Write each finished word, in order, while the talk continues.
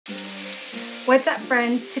What's up,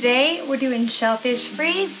 friends? Today we're doing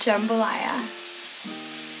shellfish-free jambalaya.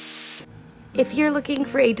 If you're looking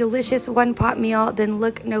for a delicious one-pot meal, then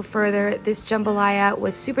look no further. This jambalaya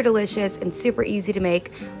was super delicious and super easy to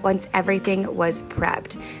make once everything was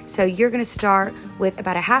prepped. So you're gonna start with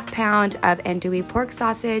about a half pound of Andouille pork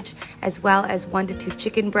sausage, as well as 1 to 2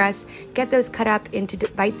 chicken breasts. Get those cut up into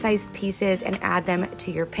bite-sized pieces and add them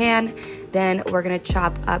to your pan. Then we're gonna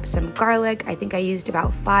chop up some garlic. I think I used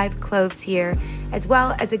about 5 cloves here, as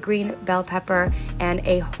well as a green bell pepper and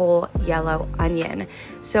a whole yellow onion.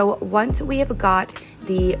 So once we have got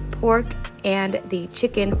the pork and the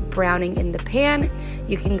chicken browning in the pan,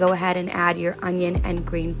 you can go ahead and add your onion and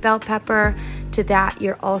green bell pepper. To that,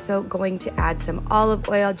 you're also going to add some olive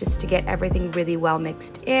oil just to get everything really well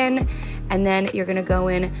mixed in. And then you're gonna go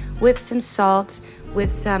in with some salt,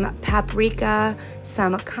 with some paprika,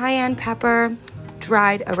 some cayenne pepper,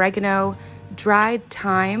 dried oregano, dried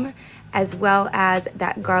thyme, as well as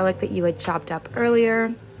that garlic that you had chopped up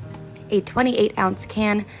earlier, a 28-ounce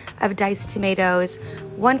can of diced tomatoes,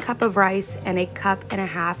 1 cup of rice, and a cup and a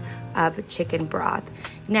half of chicken broth.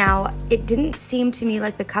 Now, it didn't seem to me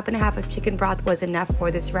like the cup and a half of chicken broth was enough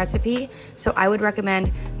for this recipe, so I would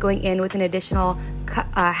recommend going in with an additional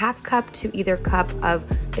half cup to either cup of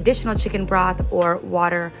additional chicken broth or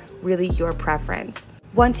water, really your preference.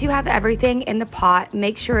 Once you have everything in the pot,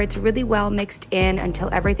 make sure it's really well mixed in until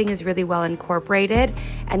everything is really well incorporated,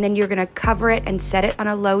 and then you're gonna cover it and set it on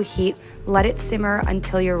a low heat. Let it simmer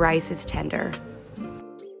until your rice is tender.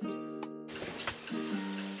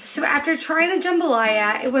 So after trying the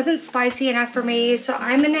jambalaya, it wasn't spicy enough for me, so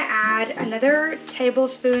I'm gonna add another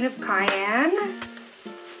tablespoon of cayenne,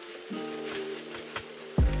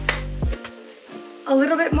 a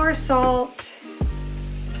little bit more salt,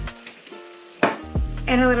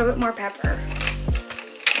 and a little bit more pepper.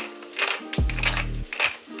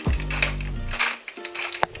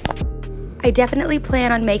 I definitely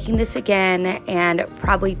plan on making this again and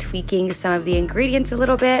probably tweaking some of the ingredients a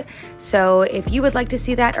little bit. So if you would like to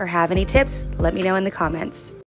see that or have any tips, let me know in the comments.